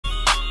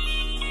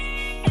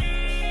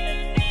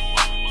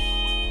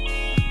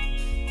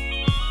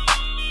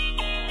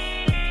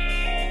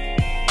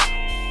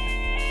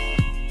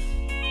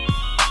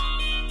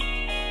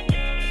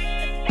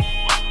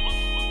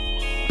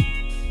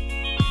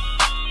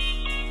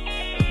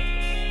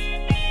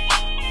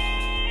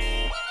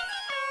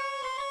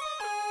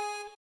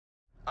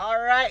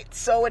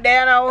So we're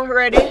there now,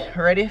 ready,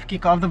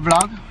 kick off the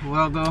vlog.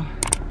 We'll go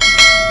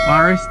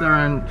our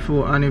restaurant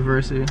for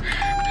anniversary.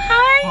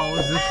 Hi. How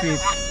was the fit?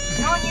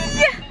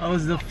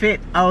 How's the fit?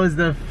 How's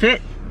the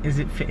fit? Is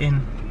it fitting?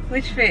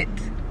 Which fit?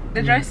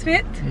 The dress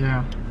fit?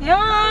 Yeah.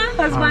 Yeah,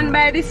 husband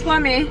buy this for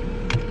me.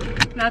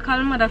 Now I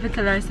call mother to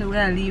tell her so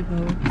we'll leave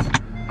out.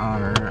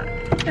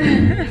 Alright.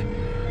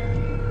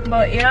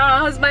 But yeah,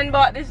 husband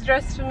bought this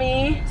dress for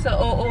me. So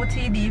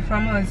OOTD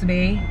from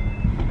husband.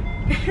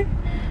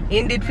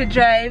 He did for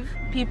drive.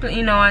 People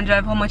in and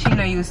drive how much he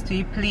know used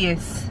to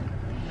place.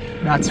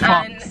 That's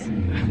facts.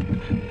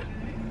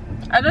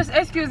 I just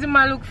excuse him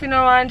and look for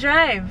no and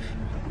drive.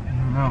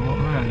 No,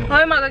 man.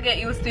 How am I gonna get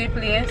used to the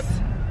place?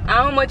 And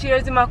how much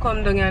years him I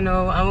come down here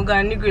now and we're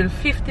gonna grill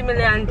 50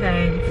 million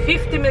times.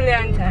 50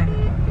 million times.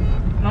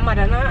 My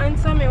mother not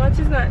answer me, what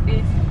is not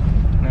this?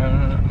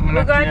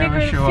 We're gonna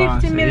grill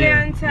 50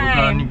 million times. We're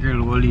gonna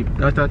grill whole.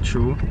 That's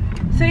true.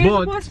 So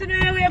you're supposed to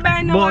know where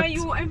by now and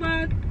you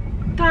ever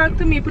talk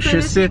to me, put on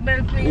your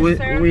seatbelt please,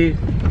 sir.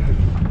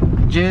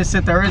 Jay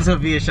set a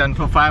reservation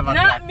for 5 o'clock.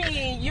 Not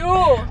me, you.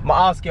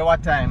 I ask you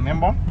what time,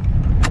 remember?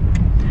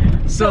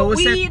 So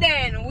we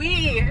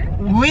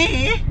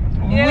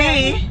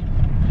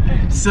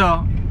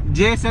So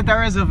Jay set a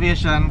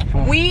reservation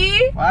for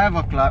 5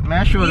 o'clock. May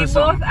I show you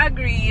something? We both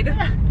agreed.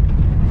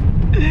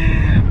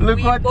 Look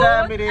what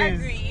time it is.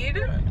 Agreed.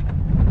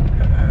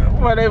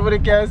 Whatever the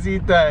can see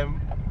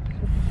time.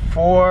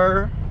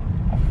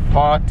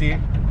 4:40.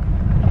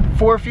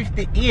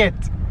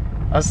 4:58.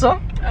 So?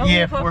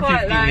 Yeah,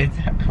 4:58.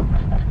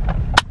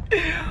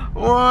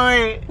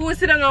 Boy. Who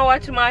sit down and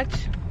watch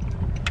match?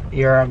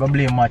 Here I go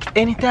blame match.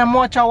 Anytime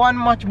watch a one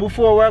match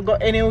before we go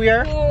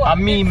anywhere.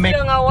 And me make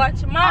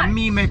watch match. And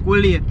me make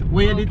we late.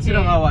 Where you did sit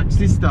down and watch,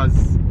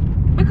 sisters?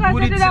 Because I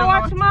didn't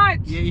watch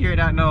match. Yeah, you hear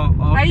that now.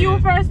 Okay. And you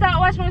first start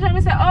watch match and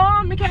I say,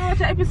 oh, me can watch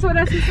an episode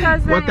of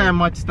Sisters. What time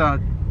match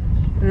start?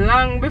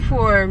 Long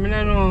before, me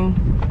don't know.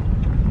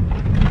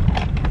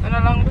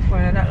 Not long before,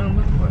 not that long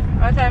before.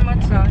 What time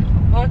match start?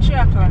 About 3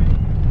 o'clock.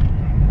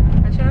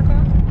 At 3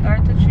 o'clock? Or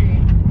to 3?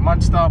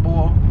 Match start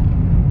about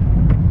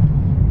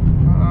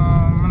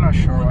I'm not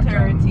sure what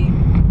time. 2:30.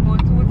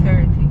 About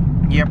 2:30.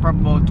 Yeah,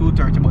 probably about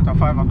 2:30, about a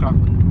 5 o'clock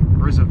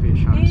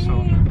reservation. Yeah, so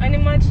and the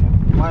match,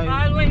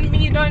 all when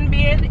me done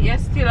bed, you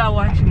still a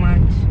watch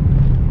match.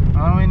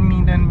 All when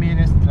me done bed,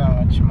 you still a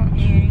watch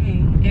match.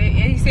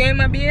 You say him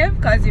a behave?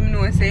 Because him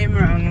know say him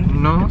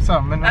wrong. No, sir,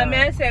 me I mean,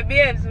 I say,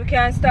 babes, we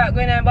can start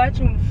going to the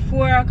bathroom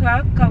 4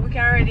 o'clock because we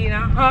can ready in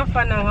a half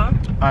an hour.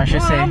 And she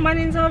say,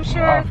 morning's up,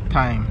 sure. Half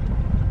time.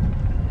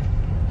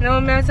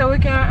 No, me say we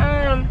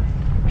can,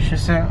 She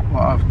said,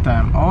 what half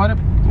time? Oh, what?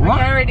 We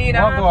can ready in a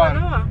half an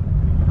hour.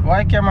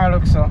 Why camera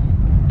look so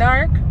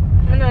dark?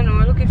 I don't know,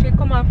 look if you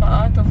come off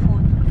auto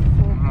focus.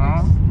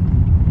 No,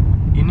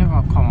 you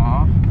never come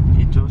off.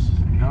 It just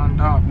gone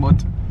dark,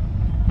 but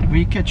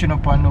we catching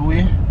up on the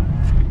way.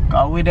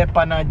 Cause we up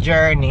on a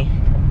journey.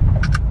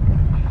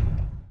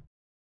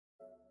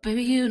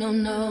 Baby, you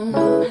don't know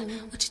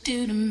what you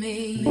do to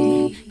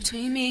me.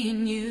 Between me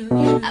and you,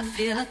 I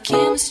feel like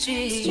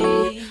chemistry.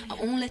 I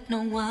won't let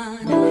no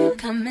one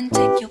come and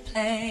take your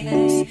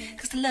place.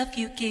 Cause the love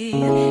you give,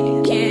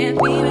 it can't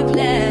be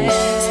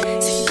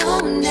replaced. So no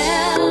one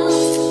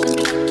else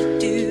can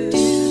do like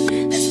you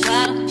do. That's why I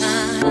don't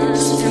mind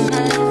spend my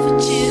life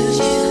with you.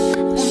 I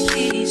wanna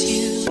please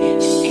you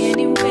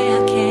any way I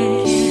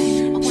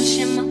can. I wanna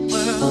share my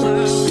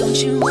world, don't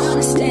you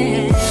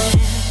understand?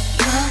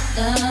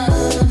 Your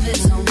love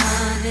is a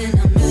one in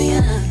a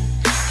million.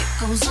 It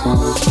goes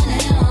on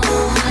and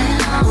on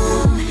and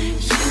on.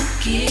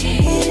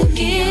 You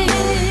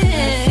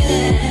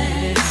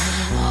give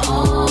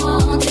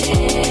all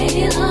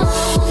day long.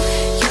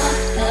 Your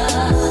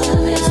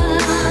love is a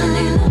one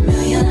in a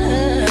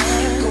million.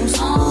 It goes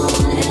on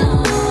and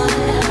on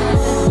and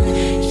on.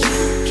 You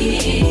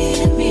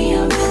give me a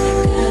really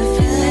good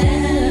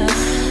feeling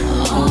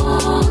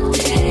all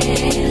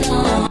day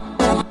long.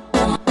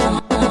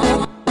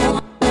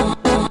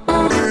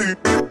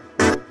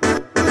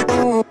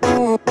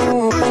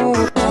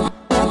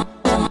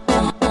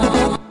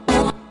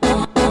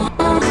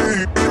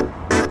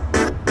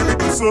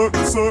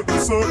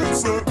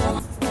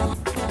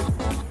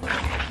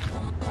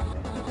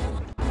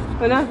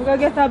 We're not gonna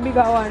get a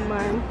bigger one,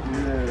 man.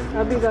 Yeah.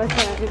 A bigger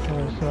size.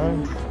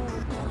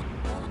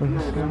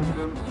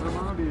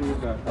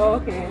 Oh,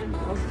 okay.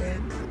 Okay.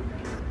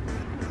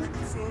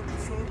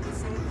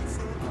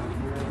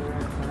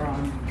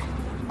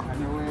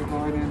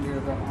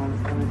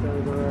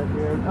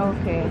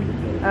 Okay.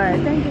 Alright,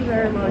 thank you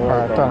very much.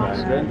 Alright, thanks.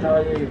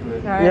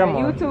 Alright, Yeah, man.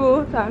 you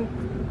too. Thanks.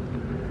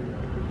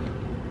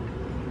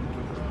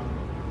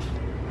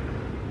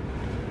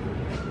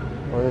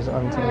 Where is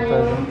Auntie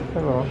present?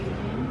 Hello.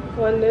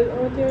 One is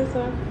out here,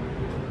 sir.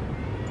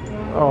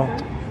 Oh.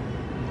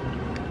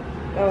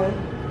 Oh.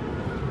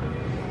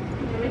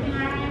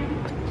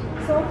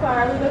 So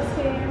far, we just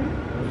came.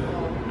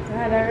 I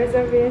had a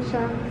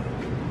reservation.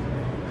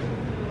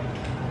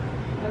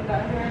 Was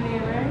that her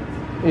name, right?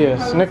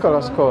 Yes,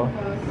 Nicholas Cole.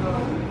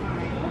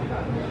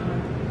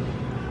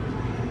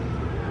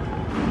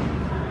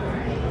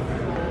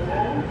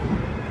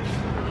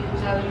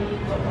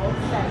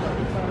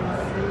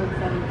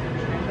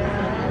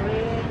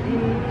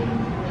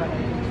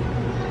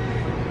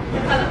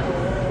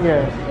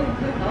 Yeah.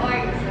 How are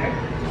you, sir?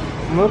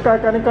 Look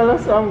at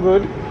Nicholas, I'm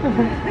good. You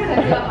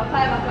have a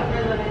 5 o'clock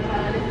reservation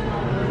and it's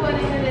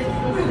 20 minutes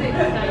to 6, so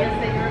you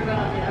said you were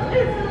going to be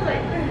a little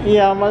late.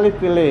 Yeah, I'm a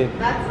little late.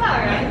 That's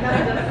alright,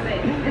 that's just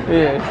saying.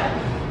 Yeah.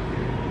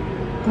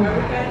 We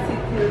can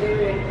sit till the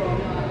rain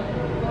comes.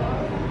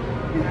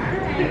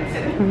 Alright.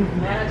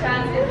 Want a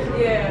chance?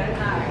 Yeah.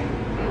 Alright.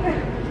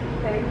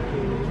 Thank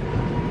you.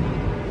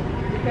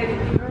 If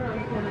anything wrong,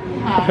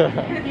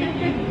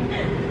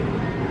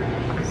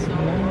 So,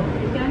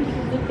 you can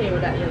choose the table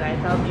that you like.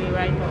 I'll be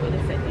right now with the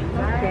settings.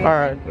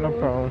 Alright, no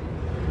problem.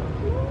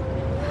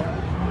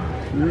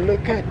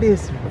 Look at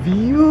this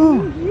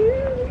view.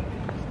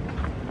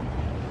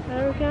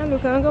 we can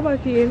look and go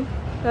back in.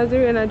 That's the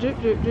rain a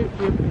drip. You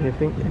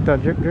think it's a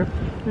drip?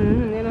 You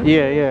know?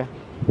 Yeah.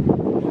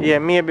 Yeah,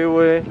 maybe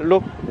we'll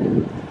look,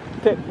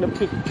 take the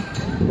pic.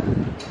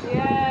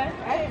 Yeah,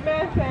 I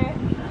better say.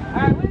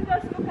 Alright, we'll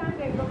just look and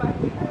then go back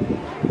in.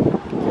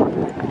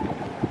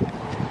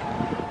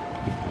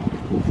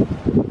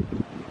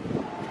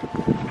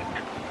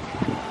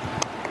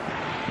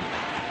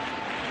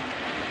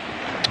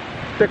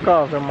 Take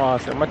off the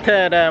mask. I'm gonna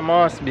tear that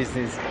mask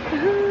business.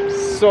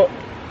 So,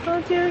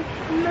 Out here,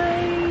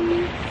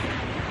 nice.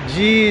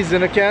 jeez,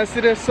 and I can't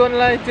see the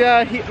sunlight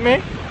here hit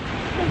me.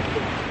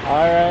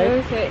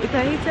 Alright. It's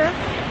a heater?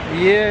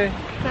 Yeah.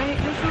 It's a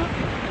heater too?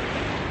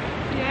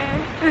 Yeah.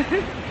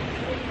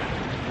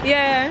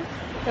 Yeah.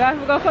 You have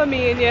to go for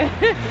me in here.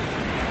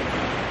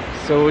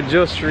 So we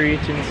just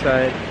reach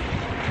inside.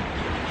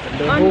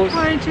 The host.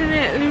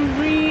 Unfortunately,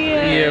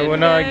 really. Yeah,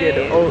 when I get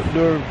the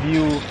outdoor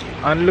view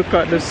and look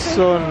at the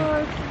sun.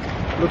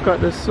 Look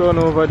at the sun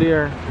over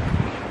there.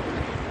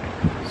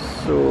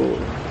 So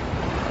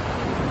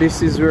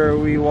this is where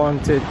we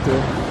wanted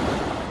to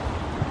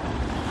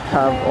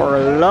have our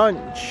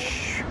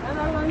lunch.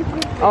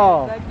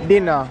 Oh,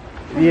 dinner.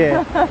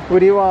 Yeah, we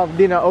didn't have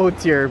dinner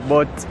out here,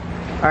 but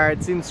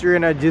alright, since we're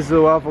in a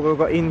jizzle, we have to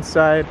go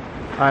inside.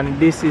 And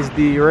this is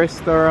the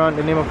restaurant,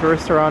 the name of the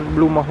restaurant,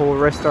 Blue Mahoe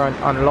Restaurant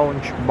and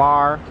Lounge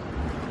Bar.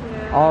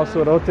 Yeah.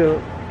 Also, the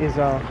hotel is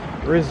a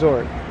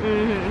resort.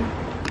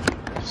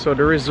 So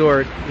the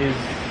resort is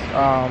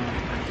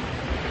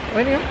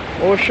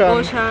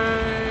Ocean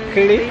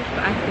Cliff.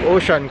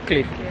 Ocean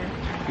Cliff.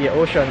 Yeah,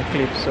 Ocean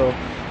Cliff. So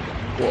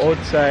we're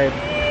outside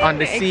on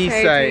the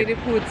seaside. The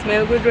food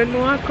smell good when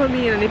we come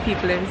in, and the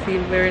people them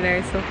seem very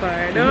nice so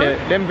far. No?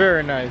 Yeah, them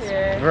very nice.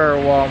 Yeah. Very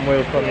warm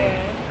welcoming.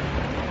 Yeah.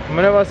 I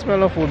never smell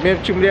no food.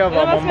 Maybe chum have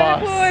my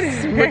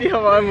mask. Maybe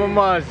have my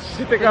mask.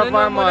 She take off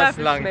her mask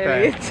long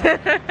time.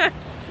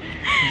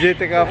 She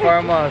take off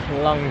her mask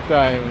long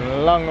time.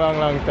 Long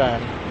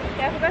time.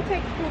 Yeah, I forgot to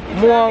take 2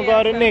 pictures. More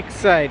go to the next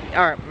side.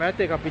 Alright, I'm gonna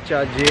take a picture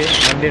of Jay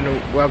and then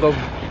we'll go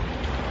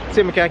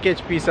see if we can catch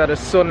a piece of the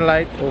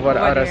sunlight over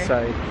the other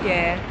side.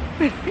 Yeah.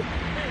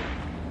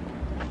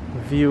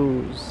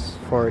 Views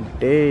for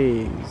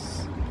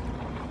days.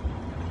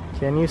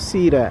 Can you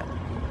see that?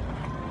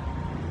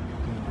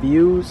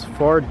 Views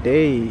for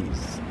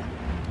days.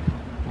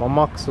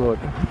 Mamaxwood.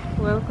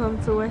 Welcome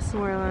to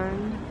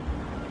Westmoreland.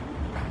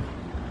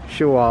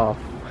 Show off.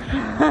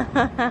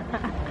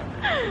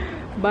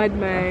 Bad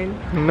man.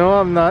 No,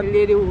 I'm not.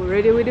 Ready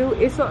with you?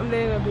 It's something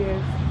there up here.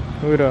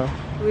 Who the?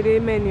 With the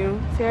menu.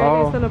 See,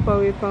 I stand up and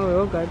wait for me.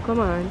 Oh God,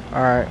 come on.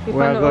 Alright,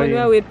 When we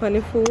wait for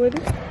the food,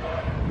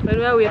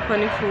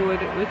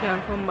 we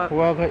can come back.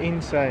 We'll go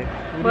inside.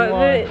 But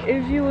the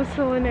view is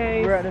so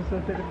nice. We're at the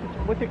sun, take the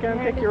picture. But you can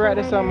take it right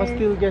this time and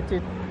still get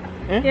it.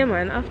 Eh? Yeah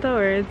man,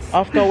 afterwards.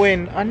 After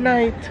when? At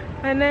night.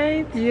 At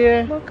night?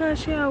 Yeah. Because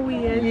she a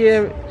wait.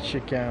 Yeah, she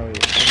can't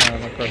wait. Come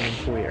on, I'm coming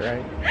for you,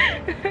 right?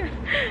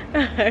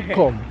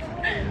 Come.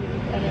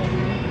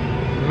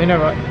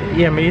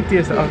 Me eat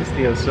taste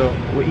oxtail, so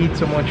we eat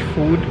so much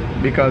food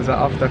because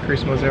after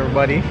Christmas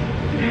everybody.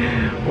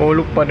 We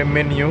look for the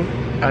menu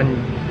and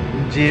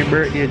Jay's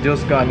birthday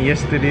just gone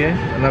yesterday.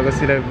 I'm not gonna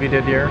see that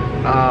video there.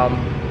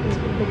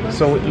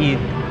 So we eat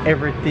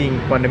everything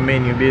on the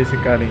menu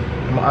basically.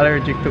 I'm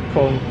allergic to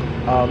conch,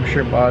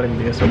 shrimp, all in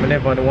there, so I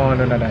never want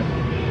none of that.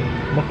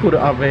 I couldn't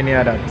have any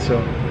of that.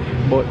 So,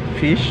 but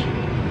fish,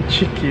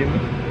 chicken,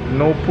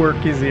 no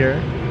pork is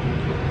here,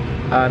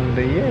 and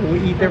yeah, we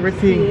eat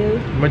everything.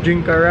 I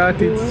drink a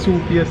rotted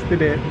soup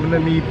yesterday. I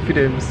don't need for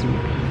them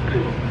soup.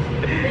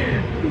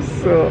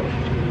 So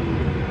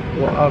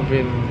we're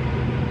having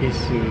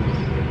issues.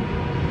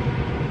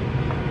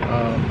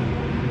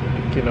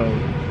 You know.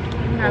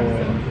 Have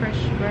some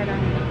fresh bread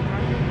and milk.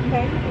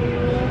 Thank you.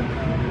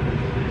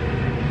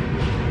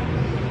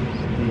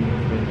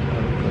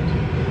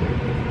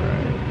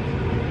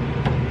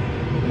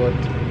 But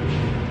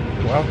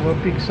we'll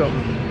pick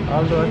something.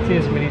 Although I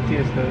taste many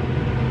taste that.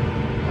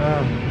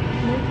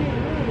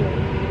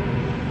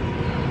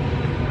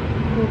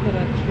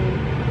 Coconut shrimp.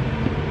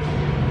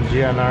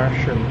 GNR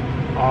shrimp,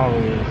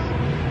 always.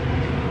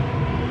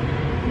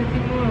 I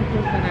think more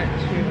coconut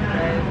shrimp. I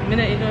not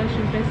eat on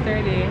shrimp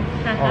yesterday.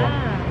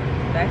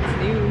 That's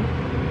new.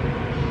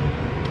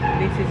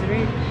 This is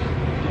rich.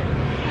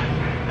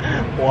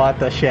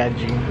 Water she a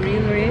drink.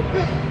 Real rich.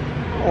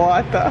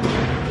 Water.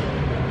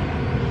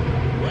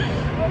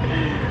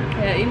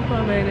 Yeah,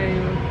 inform me now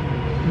you.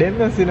 Them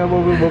not see no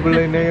bubble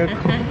in there.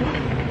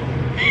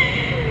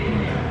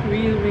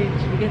 Real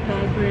rich, we get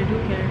all bread, who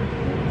care?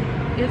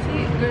 You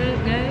see, girl,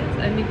 guys,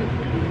 I need to...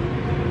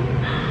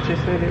 She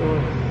said it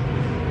was.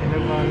 You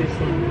never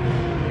listen.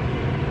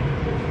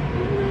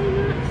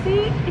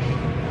 See?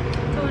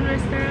 Town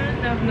restaurant,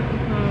 I have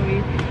nothing for me.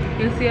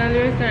 You see, all the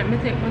restaurant, I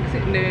take my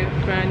sitting there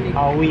for Nick.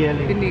 Oh,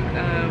 really? For Nick, I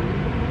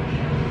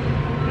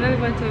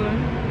live at town.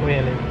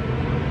 Really?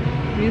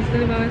 We used to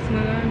live at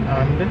Westmoreland.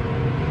 And?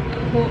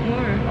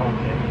 Portmore.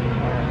 Okay.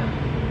 Alright.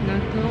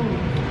 Not town.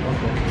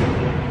 Okay.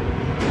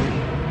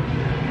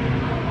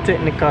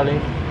 Technically,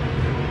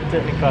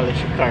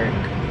 she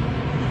correct.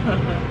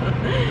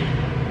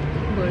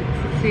 But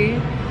see,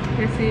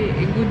 you see,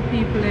 good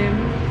people them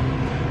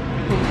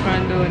come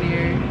from down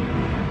here.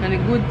 And the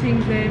good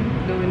things them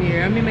down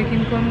here. I mean, I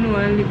can come now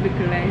and live the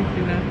life,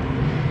 you know.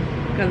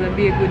 Because of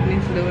the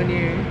goodness down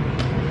here.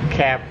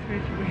 Cap.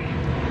 Fresh bread.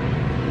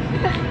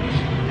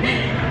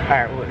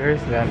 Alright, well,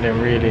 there's that. Them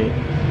really,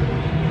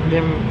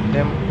 them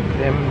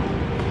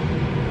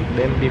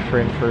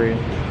different for real.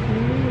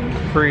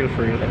 For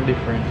real, them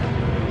different.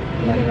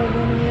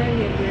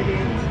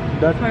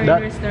 That one,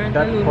 that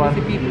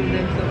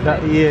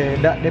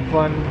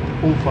one,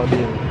 for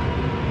them,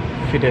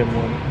 for them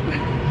one.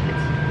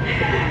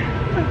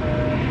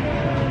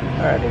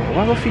 Alright, then, we're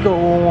gonna figure out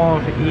what we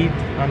want to eat,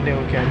 and then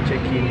we can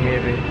check in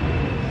maybe.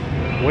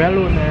 We're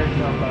alone here,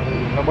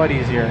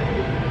 nobody's here.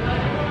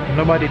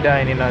 Nobody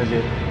dining as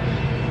yet.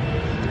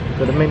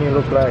 So the menu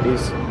look like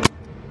this.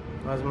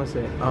 As I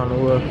say, and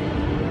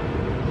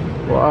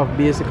we have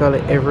basically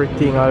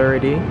everything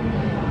already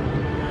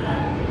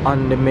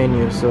on the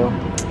menu, so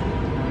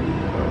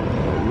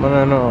I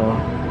don't know.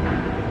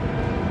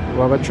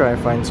 We're gonna try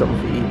and find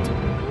something to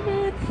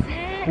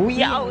eat.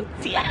 We out,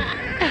 yeah.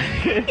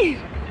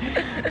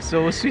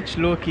 So we switch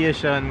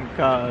location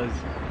because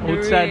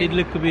outside it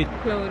look a bit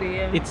cloudy.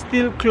 Yeah. It's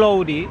still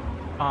cloudy,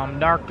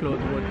 dark cloud,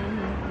 but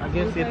I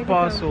guess it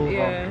passed over.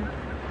 Yeah.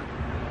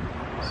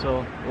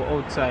 So we're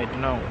outside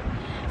now.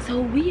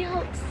 So we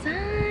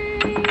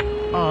outside.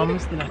 I'm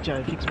still not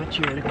trying to fix my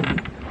chair a little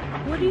bit.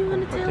 What do you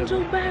want to tell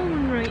Joe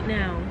Byron right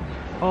now?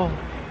 Oh,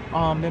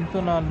 them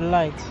turn on the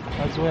lights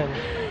as well.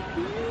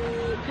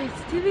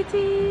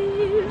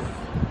 Festivities.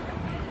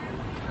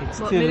 It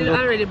But still it look,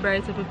 already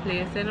bright up a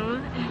place, you know?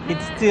 it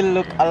still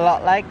look a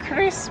lot like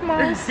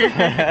Christmas.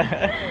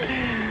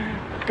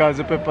 Because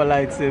the pepper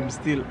lights them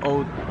still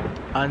out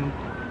and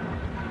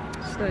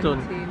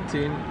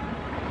stunting.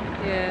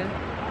 Yeah,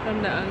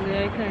 from the angle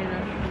I kind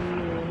of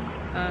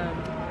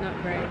not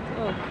bright.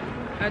 Oh,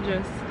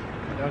 adjust.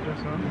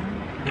 Adjust, huh?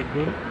 You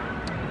good? I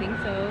think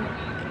so.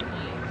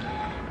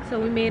 So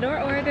we made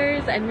our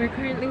orders and we're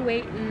currently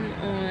waiting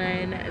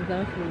on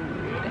the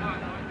food.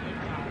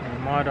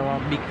 My mother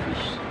want big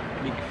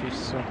fish,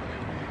 so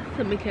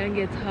we can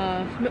get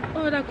half.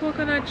 Oh, that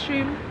coconut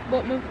shrimp,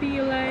 but I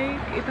feel like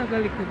it has a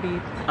little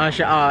bit. And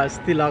she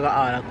still have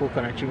order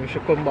coconut shrimp. She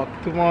come back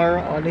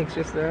tomorrow or next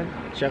restaurant.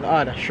 She have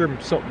order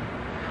shrimp something.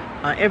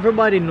 And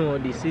everybody know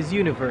this is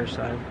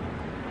universal.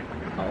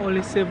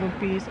 Only 7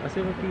 piece. A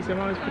 7 piece I'm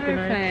always putting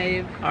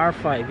R5.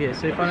 R5, yeah.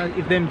 So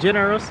if them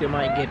generous, you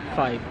might get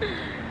 5.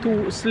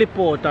 2 slip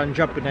out and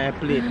drop in a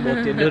plate,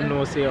 but you don't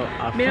know say a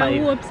 5. Me I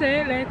hope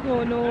say like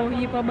oh no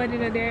heap of money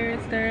in their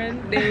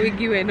restaurant, they will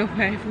give enough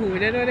for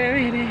food. I know they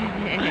way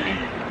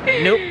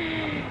there. Nope.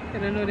 I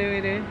don't know they way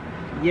there.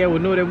 Yeah, we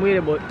know them way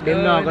there, but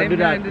them not gonna do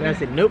that. And I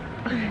said nope.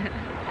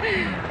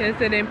 You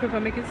said them prefer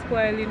make it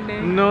spoil in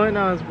there. No, it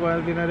not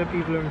spoiled. You know the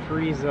people in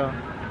freezer.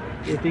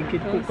 You think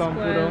it cook and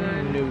put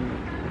on? No.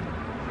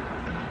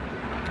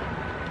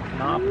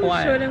 Not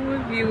spoiled. Show them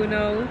with view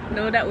now.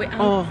 Now that we're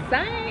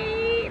outside.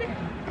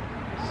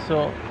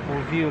 So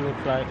our view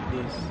looks like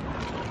this.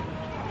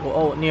 We're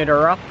out near the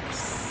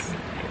rocks,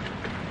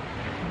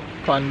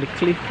 on the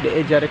cliff, the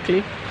edge of the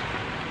cliff,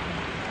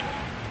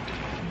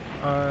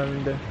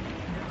 and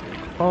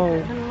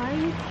The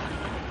lights.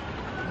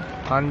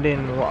 and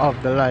then we'll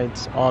have the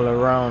lights all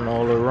around,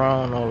 all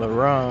around, all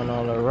around,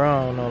 all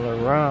around, all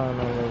around,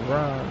 all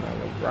around,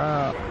 all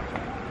around.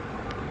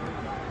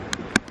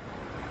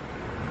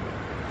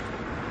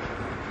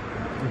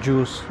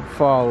 Juice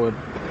forward.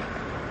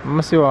 Let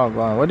me see what I'm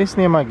going. What is his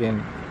name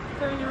again?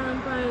 Turn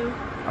around pile.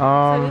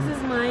 So this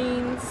is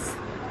mine's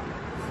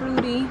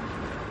fruity.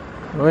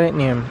 What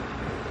name?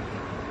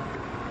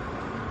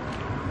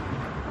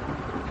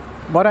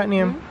 What that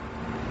name?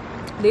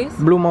 This?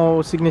 Blue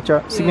Mahoe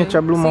signature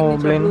Blue Mahoe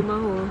blend. Blue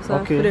Mahoe. So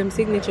Okay. for them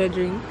signature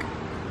drink.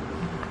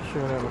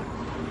 Sure.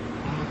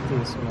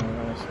 This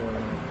man,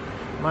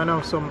 mine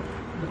have some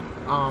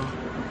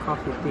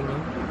coffee thingy.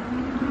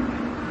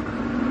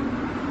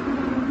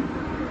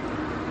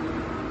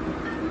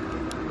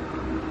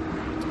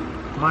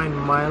 Mine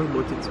mild,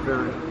 but it's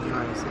very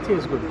nice. It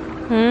tastes good.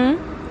 Hmm?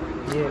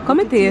 Yeah. Come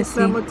and taste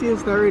it. I'm a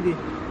taste already.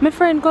 My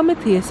friend, come and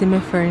taste it, my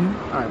friend.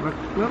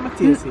 Alright, let me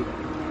taste it.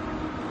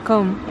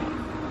 Come.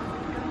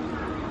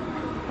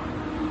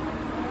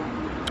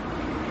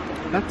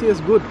 That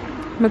tastes good.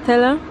 I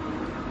tell her?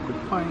 The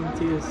pine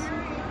taste.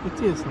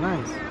 It is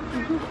nice.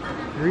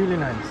 Really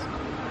nice.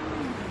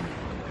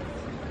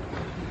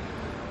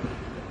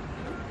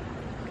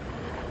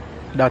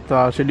 That's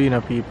all she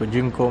doing, people.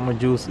 Drink out my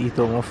juice, eat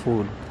out my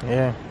food.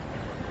 Yeah.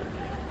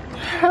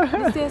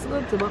 This tastes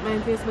good too, but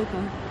mine tastes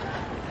better.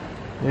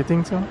 You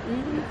think so?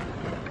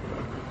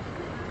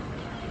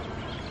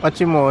 Watch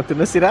him out,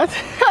 you see that?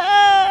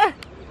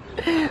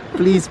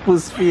 Please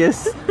push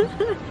face.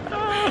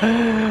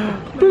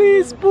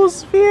 Please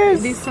push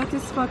face. This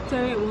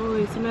satisfactory. Oh,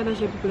 it's another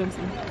shape people them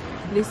say.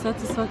 This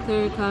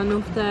satisfactory kind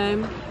of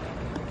time.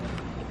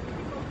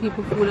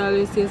 People food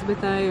always tastes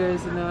better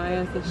yours, you know.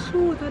 I say,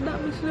 shoot, that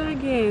much should I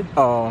get?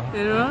 Oh.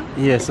 You know?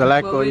 Yes, I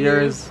like but how when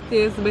yours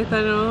tastes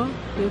better now,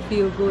 you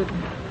feel good.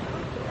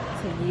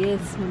 So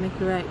yes, I make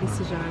the right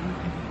decision.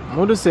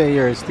 What do you say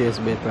yours tastes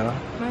better?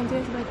 Mine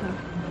tastes better.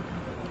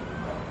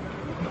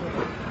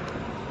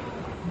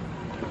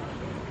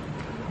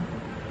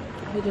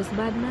 You just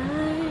bad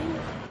mind.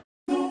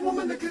 No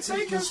woman that can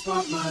take your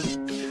spotlight.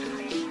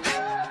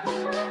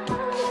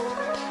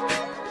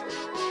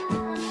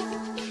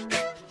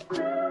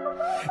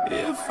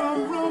 If I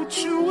wrote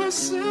you a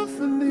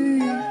symphony,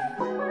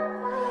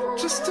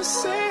 just to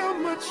say how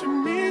much you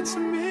mean to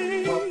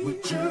me, what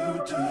would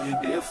you do?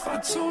 If I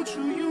told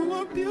you you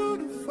were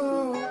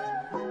beautiful,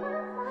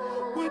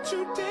 would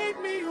you date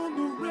me on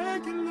the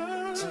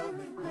regular? Tell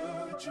me,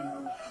 would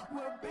you?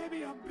 Well,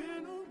 baby, I've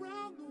been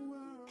around the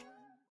world.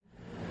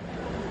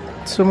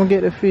 So I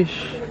get the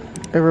fish.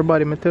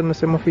 Everybody, me tell me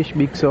say my fish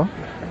big so.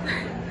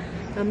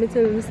 I'm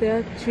telling you, say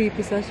a 3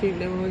 piece of shrimp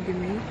them will give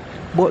me.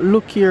 But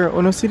look here,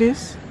 you see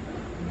this?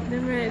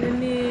 Them write the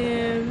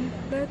name.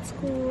 That's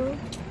cool.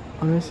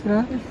 You see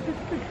that?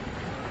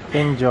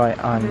 Enjoy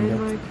and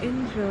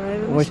Enjoy.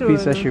 how much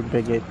piece of shrimp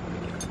I get?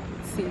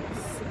 6.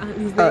 At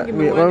least they give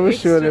me wait, one let me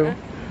extra. show them.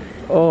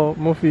 Oh,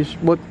 my fish.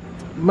 But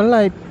my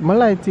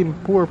lighting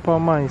poor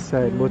on my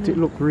side, but it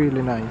look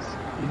really nice.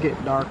 You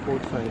get dark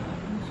outside.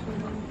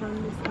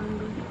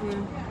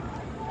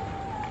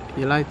 Yeah.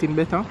 You lighting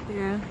better?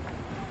 Yeah.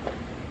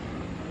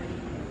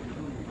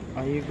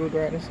 Are you good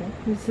right now, sir?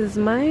 This is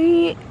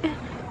my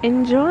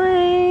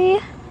enjoy.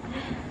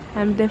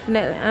 I'm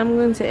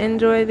going to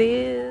enjoy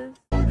this.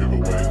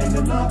 Ain't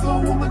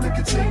another woman that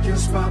can take your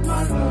spot,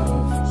 my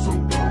love. So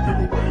don't give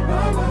away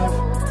my love.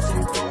 So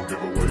don't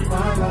give away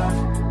my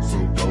love. So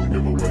don't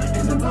give away.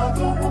 Ain't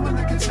another woman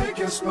that can take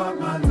your spot,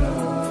 my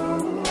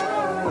love.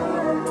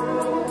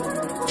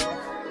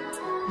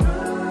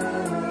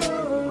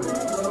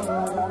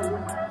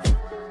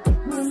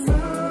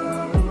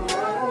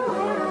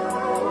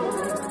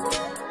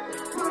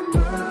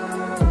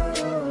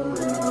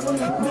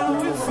 Now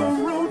if I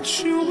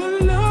wrote you a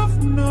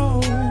love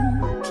note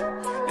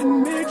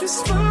and made you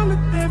smile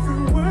at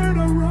every word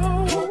I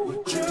wrote, what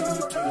would you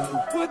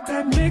do? Would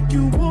that make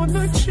you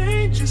wanna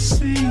change your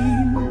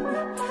scene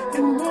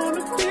and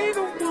wanna be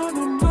the one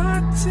on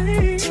my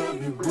team? Tell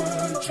me,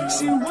 would you?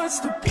 See, what's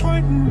the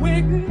point in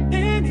waiting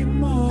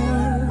anymore?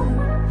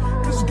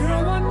 Cause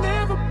girl, I've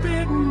never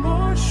been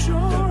more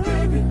sure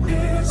that baby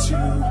it's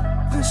you.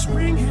 This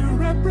ring here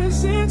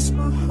represents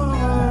my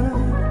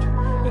heart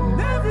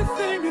and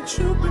everything that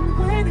you've been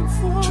waiting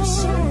for.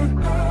 Just say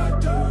what I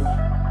do,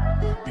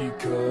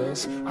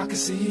 because I can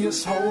see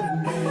us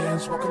holding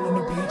hands, walking on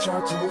the beach,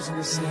 our toes in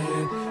the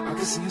sand. I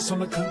can see us on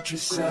the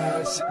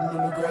countryside, sitting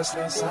on the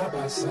grassland side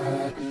by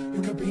side.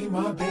 You can be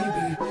my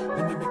baby,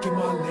 and then make you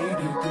my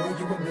lady. Girl,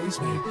 you amaze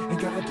me, ain't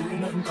gotta do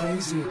nothing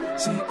crazy.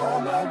 See,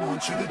 all I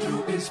want you to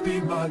do is be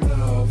my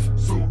love.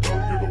 So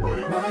don't give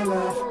away my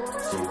love.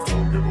 So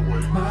don't give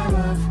away my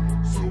love.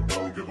 So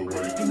don't give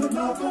away. Ain't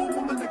another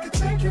woman that can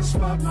take your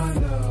spot, my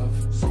love.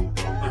 So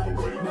don't give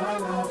away my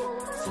love.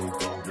 So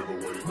don't give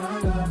away my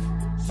love.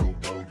 So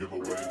don't give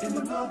away. Ain't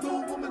another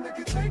woman that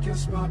can take your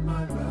spot,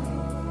 my love.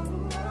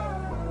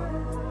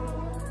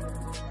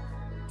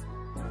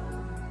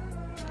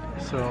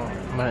 So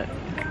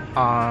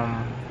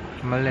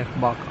my left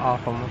back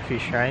off of my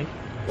fish, right?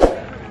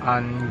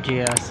 And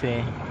Jay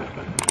say,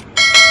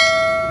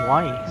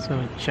 why?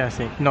 So she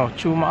said, no,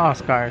 Chuma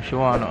asked her if she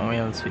want something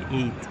else to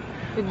eat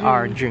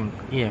or drink.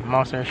 Yeah,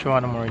 master she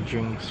want more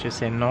drinks. She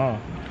said no.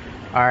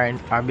 Our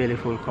belly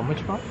full come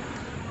which one?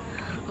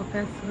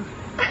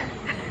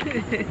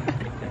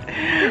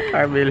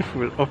 Our belly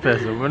full up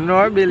but no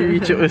our belly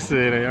reach up so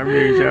our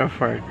belly reach her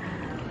far.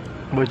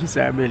 But she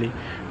said our belly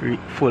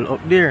full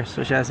up there.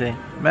 So she said,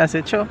 I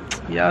said, Cho,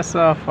 you're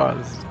so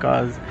fast,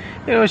 cause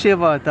you know she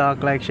ever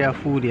talk like she have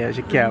food here,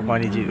 she can't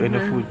manage it when the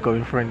food come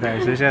in front of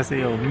her. So she say,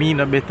 yo, me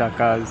no better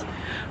cause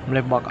I'm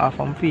left back off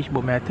on fish.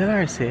 But I tell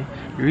her say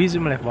the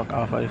reason I left back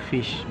off of the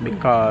fish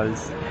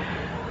because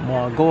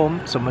more go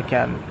home so I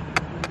can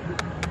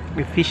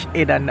the fish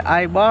head and the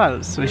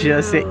eyeballs. So she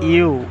just say,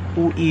 you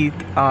who eat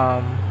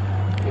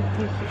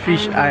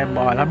fish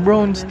eyeball, a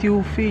brown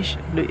stew fish.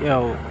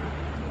 Yo,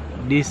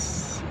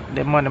 this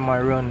the man I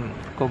run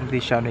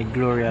competition with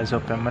Gloria's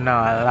up and I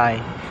not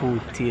lie,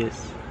 food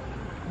taste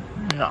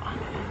no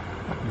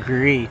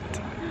great.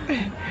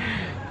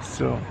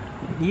 So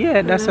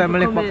yeah, that's why I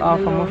left back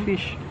off of my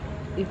fish.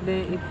 If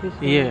they eat fish.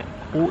 Yeah,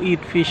 who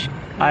eat fish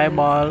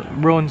eyeball,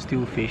 brown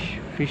stew fish.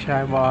 Fish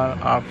eyeball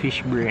or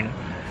fish brain.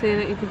 So you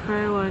don't eat the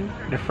fried one?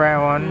 The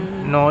fried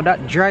one? No,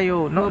 that dry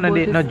out. No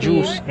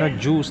juice. No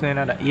juice, none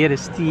of that. Yeah, the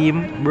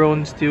steam,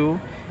 brown stew,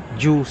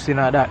 juice, you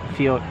know, that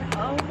feel.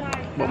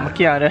 But I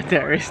can't at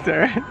the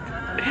restaurant.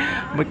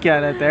 I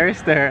can't at the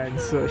restaurant,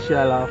 so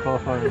she'll laugh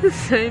off of me.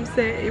 So I'm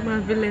saying you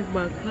must be left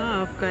back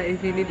half, because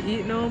if you didn't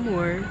eat no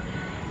more,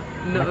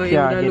 no, you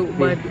would look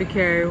bad to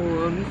carry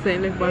home. So you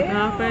left back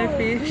half my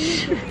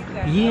fish.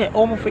 Yeah,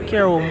 almost for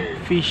carry home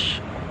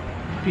fish,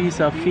 piece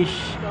of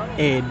fish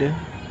head.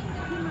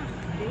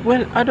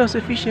 Well, I just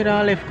a fish head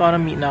I left because the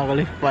meat now go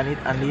left on it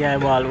and the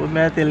eyeball. What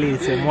may I tell you?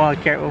 Say more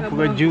carry home for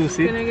go juice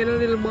it. Can I get a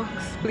little box,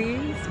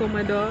 please, for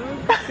my dog?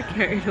 To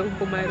carry it home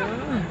for my dog.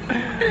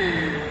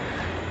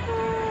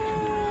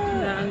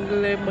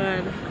 Dangle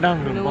man.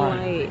 No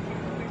light.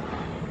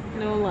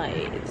 No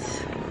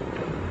light.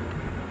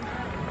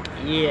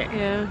 Yeah.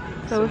 Yeah.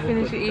 So we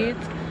finish to eat.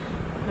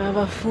 I have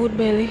a food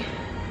belly.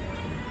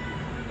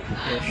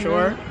 You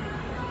sure?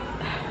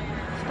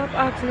 Stop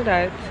asking me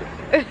that.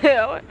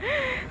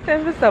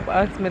 Time to stop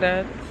asking me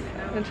that.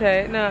 I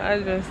try. No,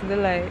 I'll just the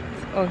light.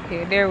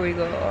 Okay, there we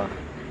go.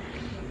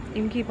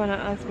 Him keep on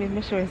asking me,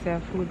 make sure it's a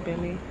food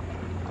belly.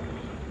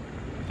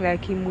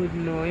 Like him would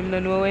know. Him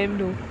don't know what him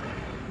do.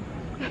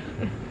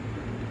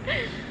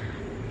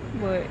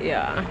 But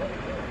yeah.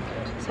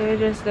 So we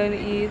just gonna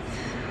eat,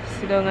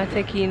 sit down and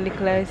take in the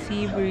clear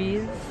sea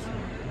breeze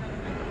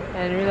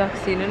and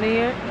relaxing. You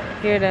know,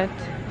 hear that?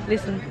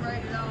 Listen.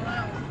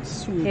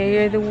 You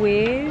hear the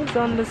waves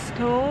on the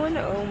stone?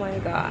 Oh my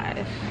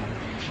gosh.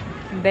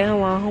 Then I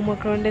want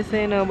homework around this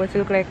right now, but it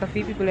look like a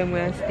few people I'm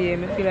gonna stay. I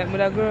feel like I'm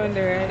gonna go around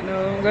there right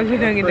now. I'm gonna be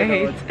down in the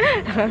heat.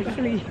 I'll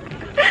sleep.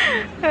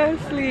 I'll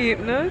sleep,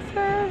 no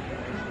sir.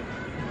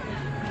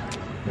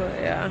 But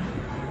yeah.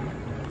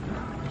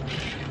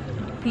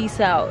 Peace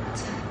out.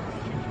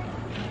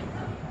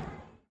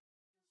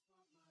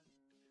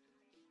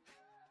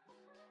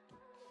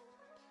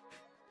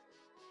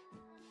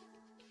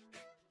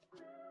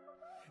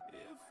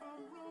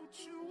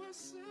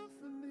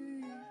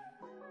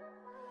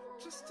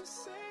 Just to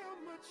say how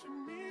much you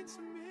mean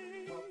to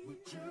me. What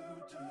would you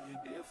do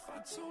if I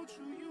told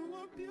you you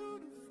were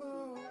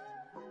beautiful?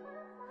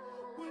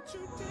 Would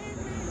you take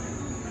me?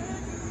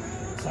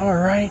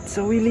 Alright, so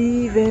we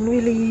leaving.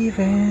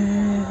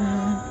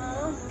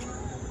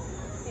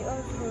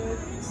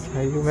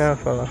 How you man,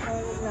 fella?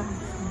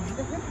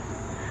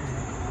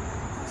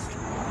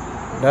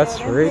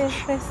 That's rich.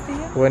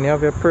 When you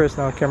have your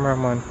personal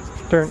cameraman.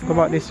 Go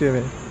back this way,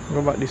 man.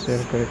 Go back this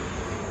way, quick.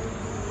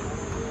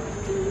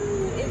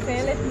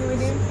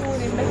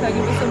 I'll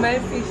give you some my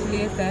fish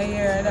later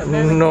here.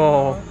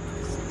 No.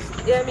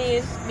 Yeah,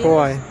 me.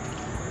 Why?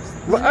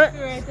 But I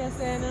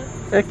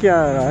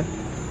can't.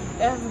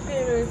 I'm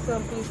paying with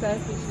some piece of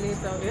fish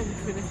later.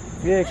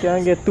 Yeah, you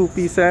can get 2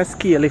 pieces of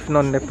scale if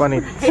none upon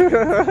it.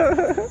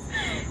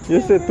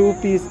 You said 2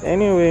 pieces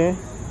anyway.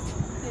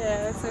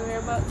 Yeah, so we're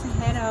about to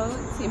head out.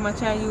 See, I'm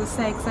trying to use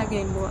Sykes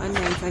again, but at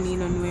night I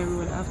need on the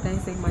road after I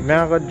say my May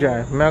I go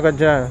drive? Yeah,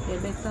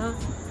 better.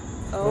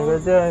 Oh. May I go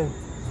drive?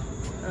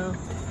 Oh.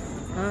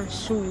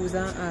 Shoes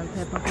and all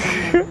type of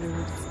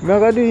things. May I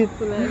go do it?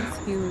 Full of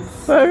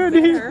excuse. May I go do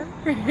it?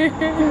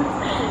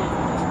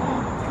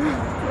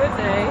 Good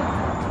night.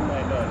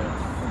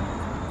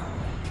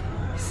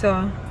 So,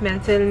 I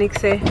tell Nick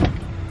say,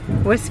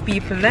 what's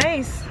people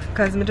nice?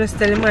 Because I just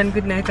tell him man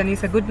good night and he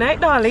said, good night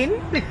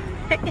darling.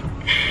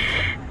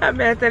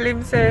 And I tell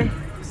him say,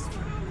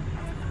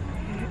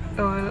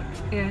 oh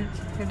yeah,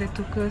 they're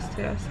too close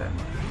to us. So.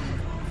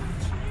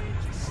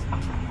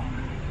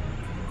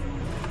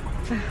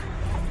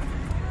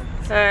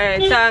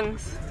 Alright,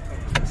 thanks.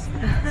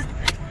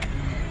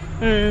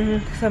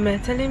 So I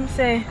tell him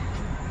say,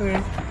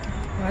 wait,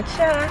 watch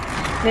out.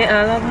 They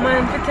all have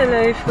man to tell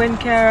her if when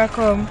Kara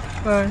come.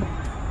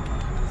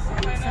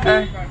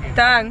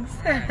 Thanks.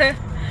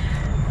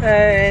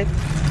 Alright.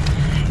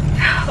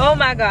 Oh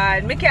my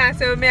god, I can't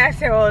say what I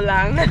say how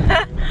long.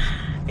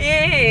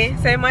 Yeah,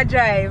 so I'm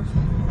drive.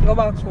 Go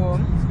back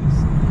home.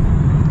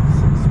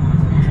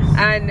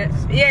 And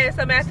yeah,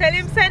 so I tell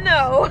him say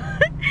no.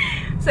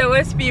 So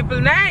was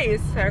people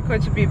nice, or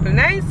country people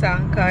nicer?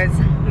 Cause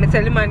I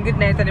tell the man good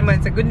night and the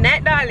man say good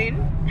night darling.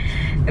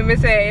 And I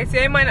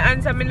say man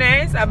answer me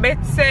nice, I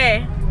bet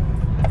say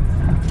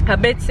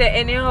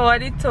anyhow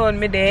they told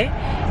me there,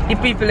 the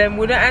people them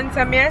would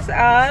answer me as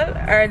all,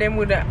 or them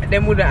would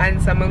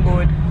answer me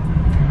good.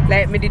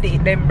 Like me did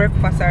eat them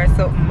breakfast or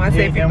something. I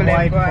say people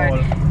them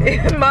go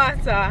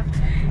master.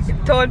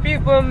 It told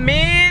people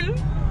mean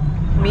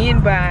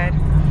bad.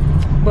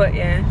 But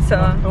yeah, so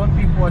don't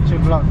people watch your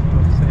vlog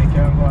so they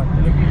can go and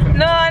tell the people.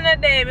 No,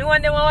 not them. I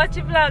want them to watch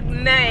your vlog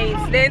nice.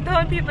 They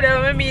told people that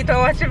when me to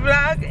watch your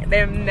vlog,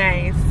 them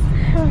nice.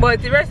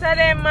 But the rest of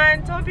them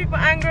man, told people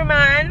angry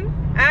man.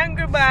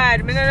 Angry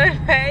bad. I don't know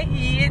if I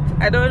eat.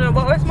 I don't know,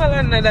 but what's my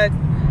under that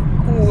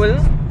cool.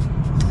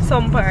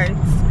 Some parts.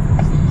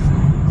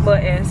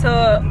 But yeah,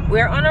 so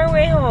we're on our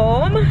way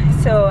home.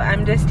 So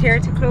I'm just here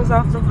to close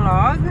off the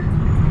vlog.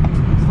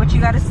 What you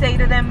gotta say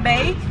to them,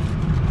 babe?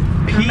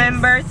 Peace.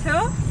 Remember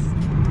to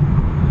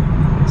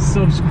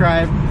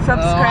subscribe,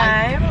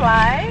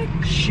 like,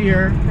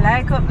 share,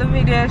 like up the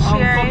video,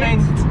 share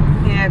comment.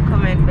 Yeah,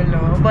 comment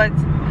below. But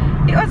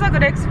it was a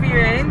good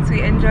experience.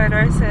 We enjoyed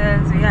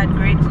ourselves. We had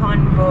great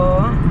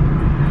convo,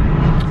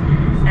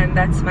 and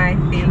that's my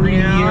thing. 3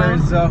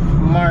 years of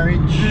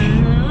marriage.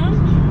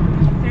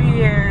 3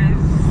 years.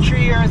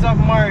 3 years of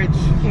marriage.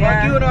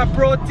 Yeah. What you know a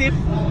pro tip?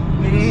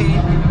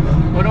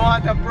 We don't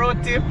want a pro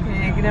tip.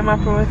 Yeah, give them a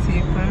pro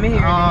tip. Let me hear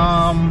this.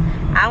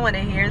 I want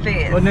to hear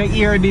this. When I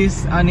hear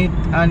this, and it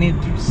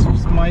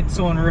might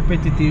sound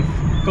repetitive,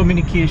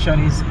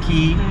 communication is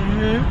key,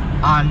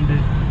 and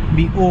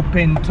be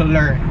open to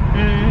learn.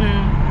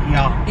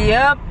 Yeah.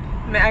 Yep,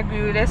 I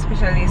agree with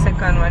especially the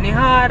second one. It's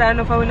hard. I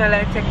know if I would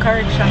like take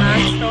correction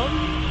and stuff.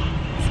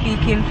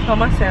 Speaking for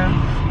myself.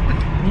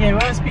 Yeah,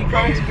 we speak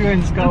from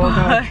experience because we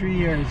got 3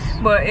 years.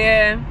 But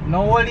yeah,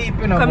 no whole heap,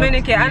 you know.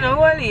 Communicate. I know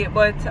whole heap,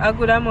 but a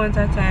good amount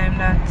of time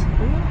that's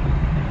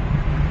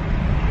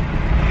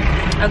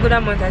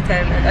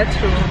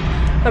true.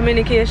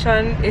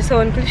 Communication is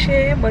so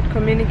cliche, but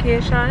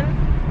communication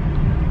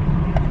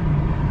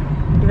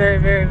very,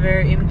 very,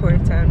 very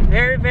important.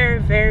 Very, very,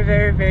 very,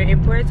 very, very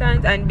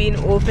important, and being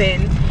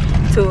open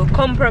to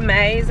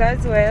compromise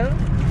as well.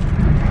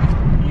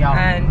 Yeah.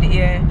 And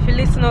yeah, if you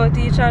listen out to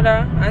each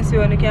other and see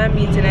when you can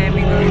meet in a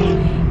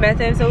middle. By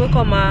the time so we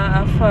come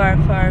a far,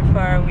 far,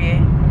 far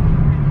away.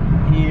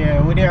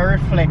 Yeah, we there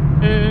reflect.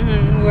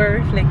 We're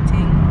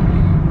reflecting.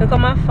 We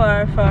come a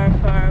far, far,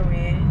 far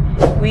away.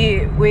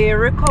 We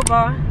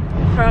recover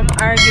from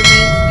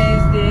arguments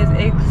these days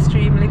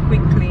extremely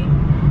quickly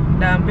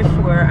than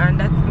before, and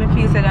that me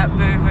feel that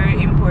very,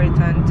 very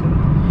important too.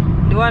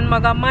 The one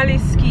maga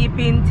malice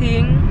keeping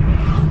thing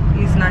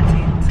is not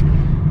it.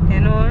 You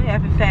know, you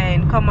have to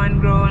find common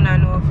ground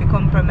and know if you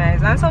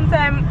compromise. And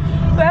sometimes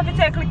we have to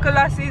take little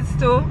losses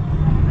too.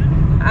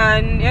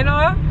 And you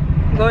know,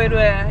 go with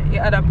where the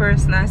other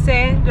person is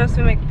saying, just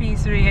to make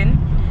peace reign.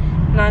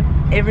 Not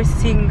every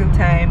single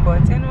time,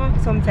 but you know,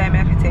 sometimes you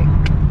have to take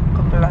a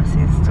couple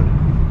losses too.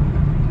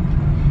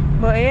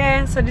 But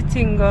yeah, so the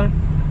thing go.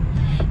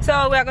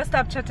 So we are gonna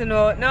stop chatting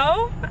out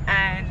now,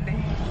 and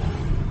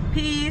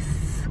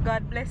peace.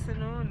 God bless you.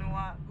 Know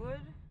what good.